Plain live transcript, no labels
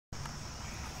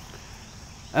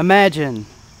Imagine,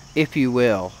 if you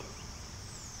will,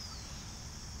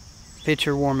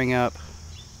 pitcher warming up,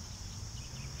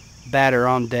 batter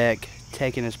on deck,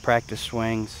 taking his practice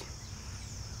swings,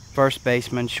 first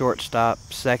baseman, shortstop,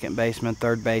 second baseman,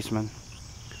 third baseman,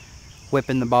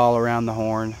 whipping the ball around the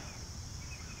horn,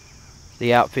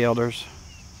 the outfielders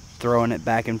throwing it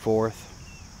back and forth.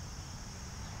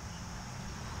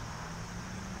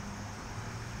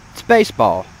 It's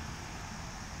baseball.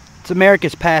 It's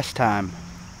America's pastime.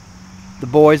 The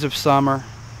boys of summer.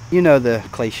 You know the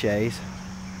cliches.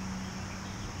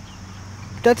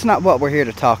 But that's not what we're here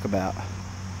to talk about.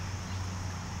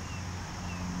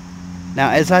 Now,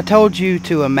 as I told you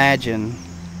to imagine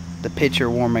the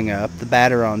pitcher warming up, the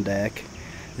batter on deck,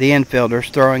 the infielders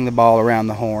throwing the ball around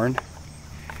the horn,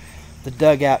 the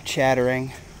dugout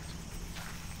chattering,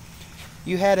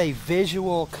 you had a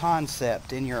visual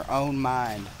concept in your own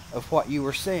mind of what you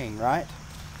were seeing, right?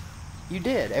 You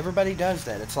did. Everybody does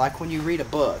that. It's like when you read a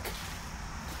book.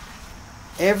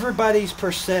 Everybody's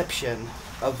perception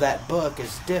of that book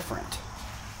is different.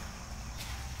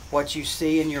 What you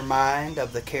see in your mind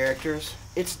of the characters,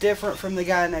 it's different from the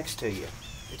guy next to you.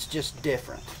 It's just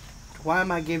different. Why am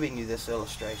I giving you this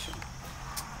illustration?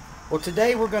 Well,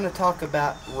 today we're going to talk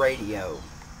about radio.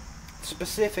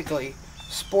 Specifically,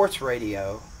 sports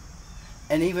radio,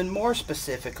 and even more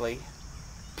specifically,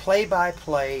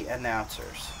 play-by-play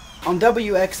announcers. On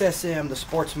WXSM, the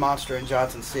sports monster in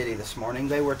Johnson City this morning,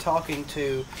 they were talking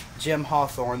to Jim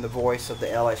Hawthorne, the voice of the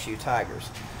LSU Tigers.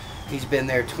 He's been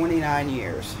there 29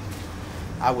 years.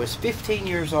 I was 15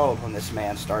 years old when this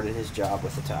man started his job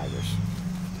with the Tigers.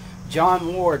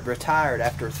 John Ward retired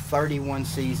after 31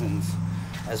 seasons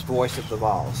as voice of the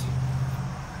Vols.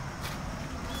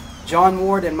 John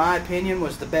Ward, in my opinion,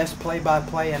 was the best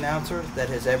play-by-play announcer that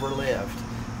has ever lived.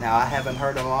 Now, I haven't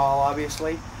heard them all,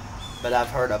 obviously, but I've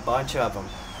heard a bunch of them.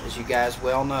 As you guys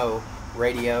well know,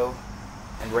 radio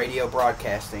and radio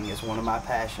broadcasting is one of my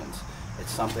passions.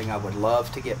 It's something I would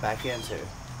love to get back into.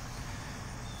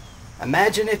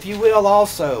 Imagine, if you will,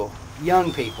 also,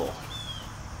 young people,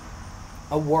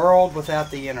 a world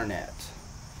without the internet.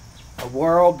 A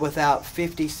world without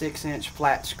 56-inch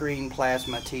flat-screen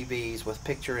plasma TVs with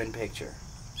picture-in-picture.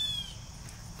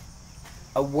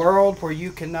 A world where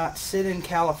you cannot sit in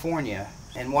California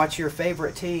and watch your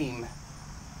favorite team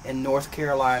in North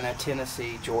Carolina,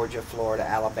 Tennessee, Georgia, Florida,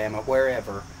 Alabama,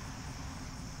 wherever,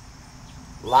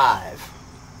 live,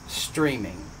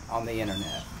 streaming on the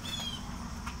internet.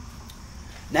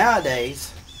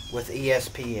 Nowadays, with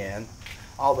ESPN,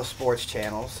 all the sports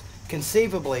channels,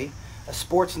 conceivably, a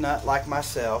sports nut like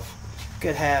myself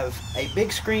could have a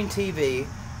big screen TV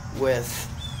with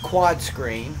quad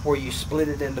screen where you split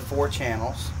it into 4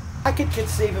 channels. I could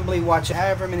conceivably watch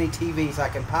however many TVs I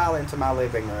can pile into my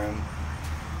living room.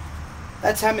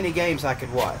 That's how many games I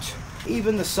could watch.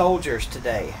 Even the soldiers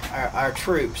today, our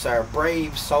troops, our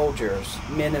brave soldiers,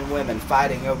 men and women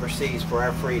fighting overseas for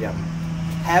our freedom,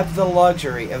 have the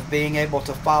luxury of being able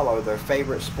to follow their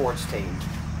favorite sports team.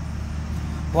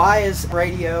 Why is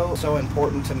radio so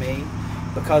important to me?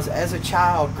 Because as a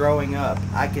child growing up,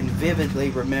 I can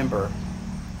vividly remember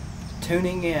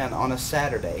tuning in on a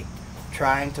Saturday,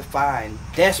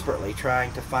 desperately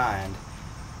trying to find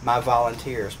my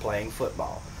Volunteers playing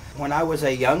football. When I was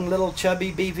a young little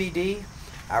chubby BVD,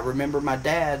 I remember my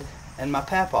dad and my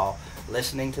papa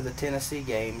listening to the Tennessee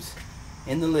games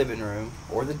in the living room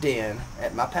or the den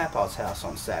at my papa's house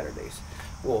on Saturdays.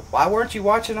 Well, why weren't you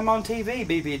watching them on TV,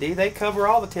 BVD? They cover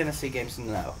all the Tennessee games.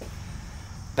 No.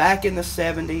 Back in the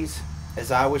 70s, as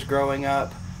I was growing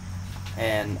up,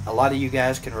 and a lot of you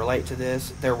guys can relate to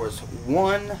this, there was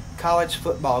one college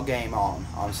football game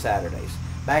on Saturdays.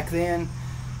 Back then,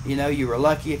 you know, you were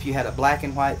lucky if you had a black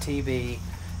and white TV,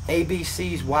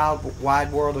 ABC's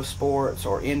Wide World of Sports,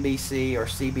 or NBC or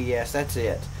CBS, that's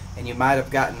it. And you might have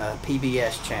gotten a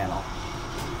PBS channel,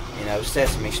 you know,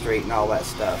 Sesame Street and all that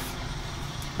stuff.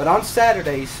 But on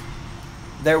Saturdays,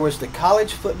 there was the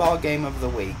college football game of the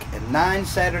week, and 9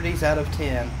 Saturdays out of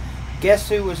 10, guess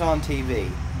who was on TV?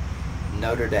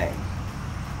 Notre Dame.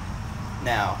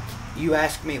 Now, you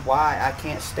ask me why I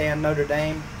can't stand Notre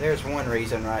Dame? There's one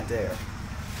reason right there.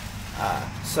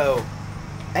 So,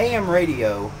 AM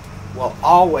radio will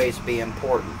always be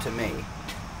important to me.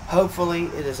 Hopefully,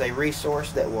 it is a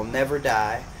resource that will never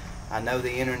die. I know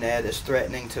the internet is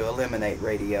threatening to eliminate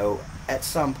radio at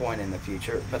some point in the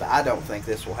future, but I don't think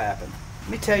this will happen. Let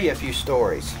me tell you a few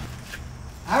stories.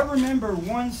 I remember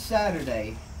one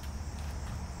Saturday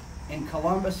in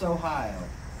Columbus, Ohio.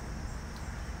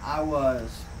 I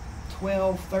was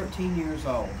 12, 13 years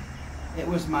old. It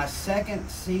was my second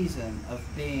season of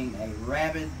being a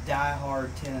rabid, diehard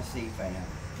Tennessee fan.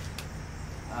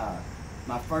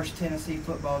 My first Tennessee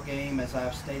football game, as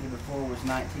I've stated before, was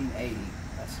 1980.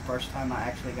 That's the first time I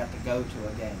actually got to go to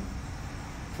a game.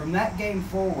 From that game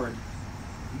forward,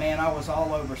 man, I was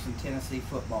all over some Tennessee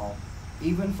football,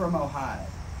 even from Ohio.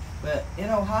 But in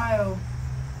Ohio,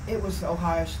 it was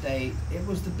Ohio State. It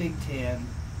was the Big Ten.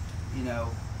 You know,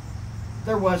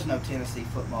 there was no Tennessee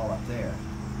football up there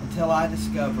until I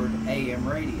discovered AM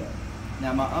radio.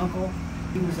 Now, my uncle,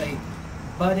 he was a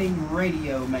budding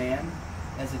radio man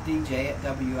as a DJ at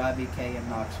WIBK in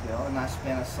Knoxville, and I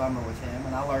spent a summer with him,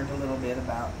 and I learned a little bit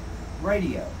about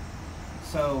radio.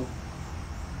 So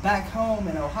back home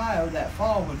in Ohio that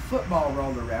fall, when football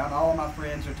rolled around, all of my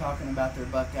friends are talking about their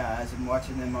Buckeyes and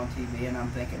watching them on TV, and I'm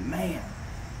thinking, man,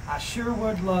 I sure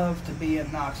would love to be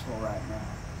in Knoxville right now.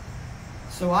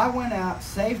 So I went out,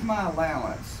 saved my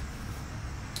allowance,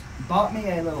 bought me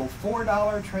a little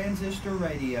 $4 transistor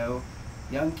radio.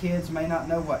 Young kids may not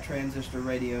know what transistor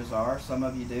radios are. Some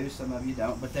of you do, some of you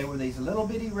don't. But they were these little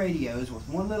bitty radios with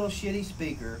one little shitty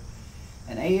speaker,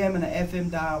 an AM and an FM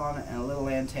dial on it, and a little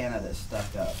antenna that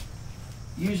stuck up.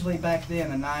 Usually back then,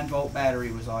 a 9-volt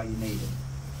battery was all you needed.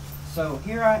 So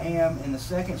here I am in the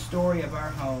second story of our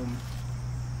home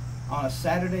on a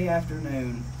Saturday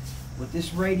afternoon with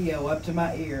this radio up to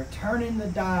my ear, turning the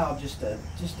dial just a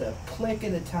click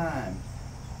at a time,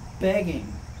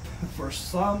 begging for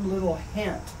some little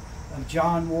hint of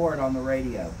John Ward on the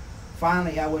radio.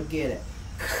 Finally, I would get it.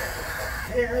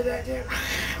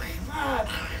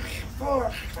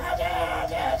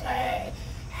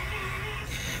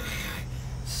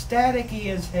 Staticky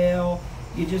as hell.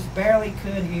 You just barely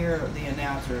could hear the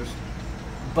announcers,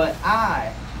 but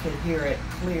I could hear it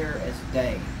clear as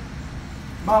day.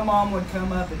 My mom would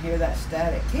come up and hear that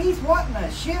static. Keith, what in the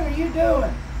shit are you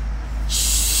doing?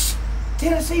 Shh!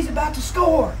 Tennessee's about to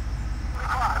score.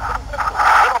 40,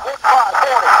 35,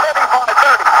 30,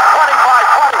 25,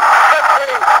 20,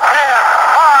 15, 10,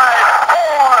 5,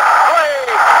 4, 3,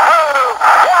 2,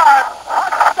 1.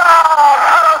 Touchdown,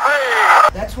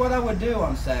 Tennessee! That's what I would do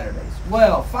on Saturdays.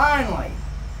 Well, finally,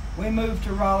 we moved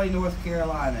to Raleigh, North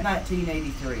Carolina in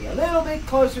 1983, a little bit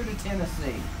closer to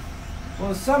Tennessee.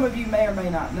 Well, some of you may or may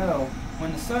not know,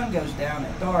 when the sun goes down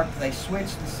at dark, they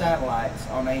switch the satellites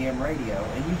on AM radio,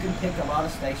 and you can pick a lot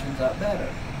of stations up better.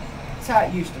 That's how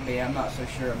it used to be. I'm not so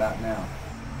sure about now.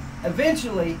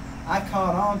 Eventually, I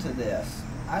caught on to this.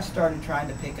 I started trying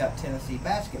to pick up Tennessee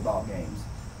basketball games.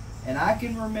 And I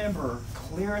can remember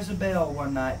clear as a bell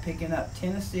one night picking up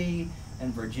Tennessee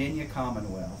and Virginia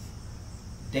Commonwealth.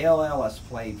 Dale Ellis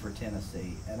played for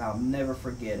Tennessee, and I'll never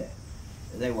forget it.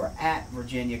 They were at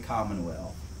Virginia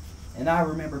Commonwealth. And I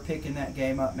remember picking that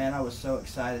game up. Man, I was so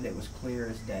excited. It was clear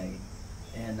as day.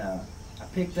 And I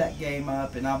picked that game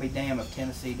up, and I'll be damned if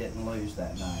Tennessee didn't lose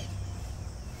that night.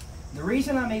 The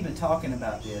reason I'm even talking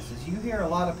about this is you hear a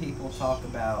lot of people talk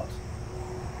about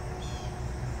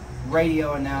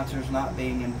radio announcers not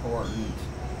being important.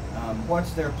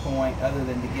 What's their point other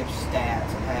than to give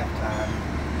stats at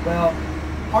halftime? Well,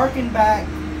 harken back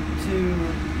to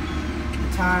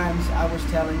the times I was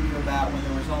telling you about when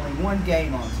there was only one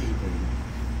game on TV.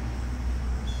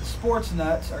 The sports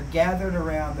nuts are gathered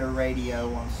around their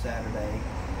radio on Saturday.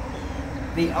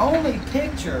 The only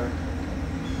picture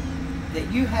that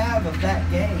you have of that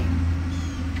game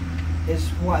is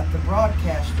what the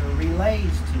broadcaster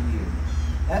relays to you.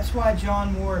 That's why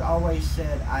John Ward always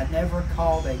said, I never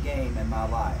called a game in my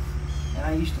life. And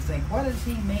I used to think, what does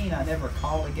he mean, I never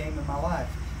called a game in my life?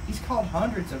 He's called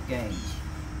hundreds of games.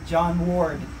 John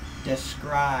Ward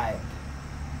described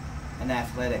an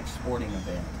athletic sporting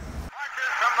event.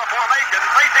 Marches from the formation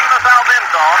facing the south end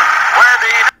zone, where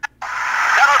the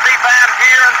Tennessee fans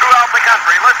here and throughout the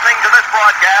country listening to this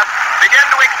broadcast begin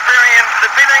to experience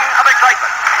the feeling of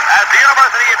excitement as the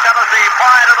University of Tennessee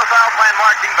Pride of the Southland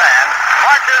Marching Band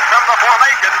marches from the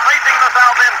formation facing the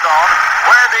south end zone,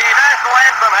 where the national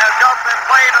anthem has just been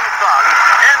played and sung,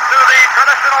 into the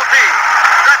traditional tee.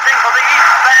 Stretching from the east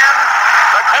stand,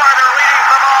 the corridor leading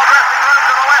from all dressing rooms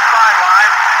to the west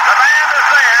sideline. The band is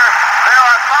there. There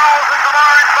are thousands of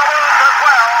orange balloons as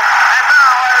well. And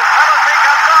now, as Tennessee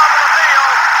comes onto the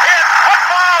field, it's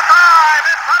football time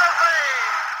in Tennessee!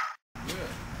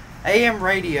 AM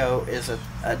radio is a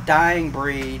dying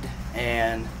breed,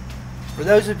 and for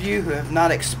those of you who have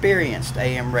not experienced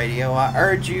AM radio, I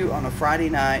urge you on a Friday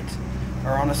night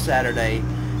or on a Saturday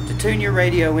to tune your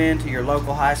radio in to your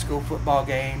local high school football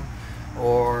game,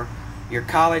 or your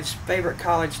favorite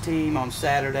college team on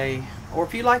Saturday, or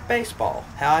if you like baseball,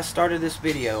 how I started this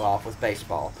video off with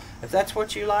baseball. If that's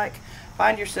what you like,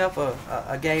 find yourself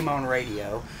a game on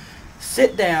radio.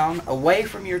 Sit down away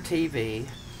from your TV,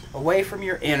 away from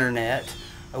your internet,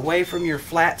 away from your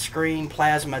flat screen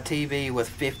plasma TV with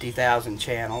 50,000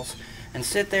 channels, and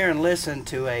sit there and listen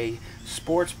to a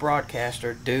sports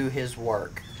broadcaster do his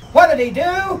work. What did he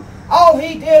do? All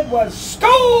he did was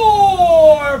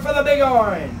score for the Big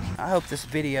Orange! I hope this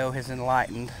video has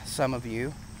enlightened some of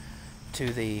you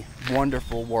to the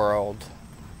wonderful world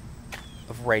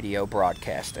of radio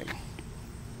broadcasting.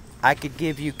 I could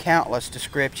give you countless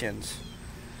descriptions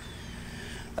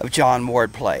of John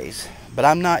Ward plays, but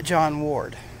I'm not John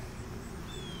Ward.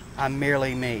 I'm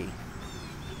merely me.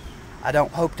 I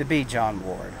don't hope to be John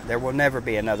Ward. There will never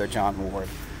be another John Ward.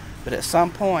 But at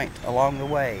some point along the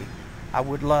way, I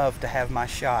would love to have my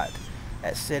shot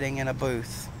at sitting in a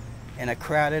booth in a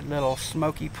crowded little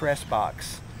smoky press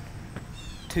box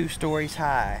 2 stories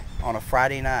high on a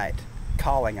Friday night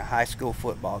calling a high school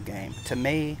football game. To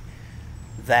me,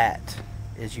 that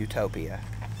is utopia.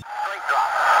 Straight drop.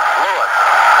 Lewis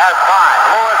has 5.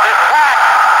 Lewis is sacked.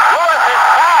 Lewis is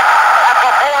sacked at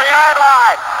the 4-yard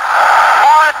line.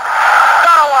 Lawrence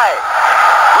got away.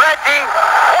 Reggie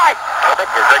White. The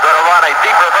Victors are going to run a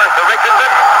deep reverse to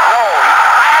Richardson. No, he's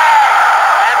sacked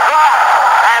and dropped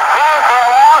and thrown for a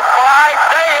loss by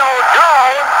Dale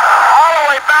Jones all the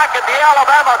way back at the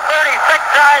Alabama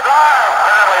 36-yard line.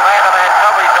 Apparently man-to-man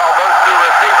coverage on those 2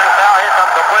 receivers. Now here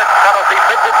comes the blitz. Tennessee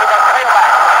pitches to the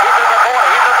tailback. He's in the 40.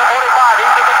 He's in the 45.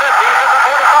 He's in the 50. He's in the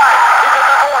 45. He's in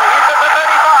the 40. He's in the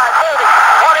 35. 30.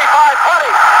 25.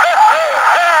 20. 15.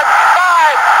 10.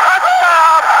 5.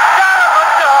 Touchdown. Jonathan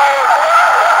Jones.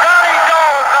 Johnny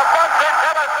Jones, the Bunch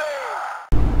Tennessee.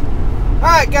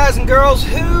 Alright guys and girls,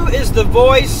 who is the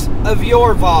voice of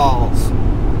your Vols?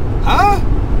 Huh?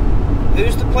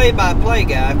 Who's the play-by-play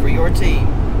guy for your team?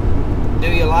 Do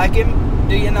you like him?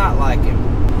 Do you not like him?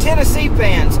 Tennessee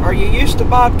fans, are you used to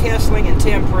Bob Kessling and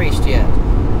Tim Priest yet?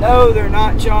 No, they're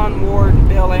not John Ward and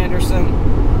Bill Anderson,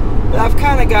 but I've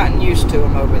kind of gotten used to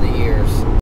them over the years.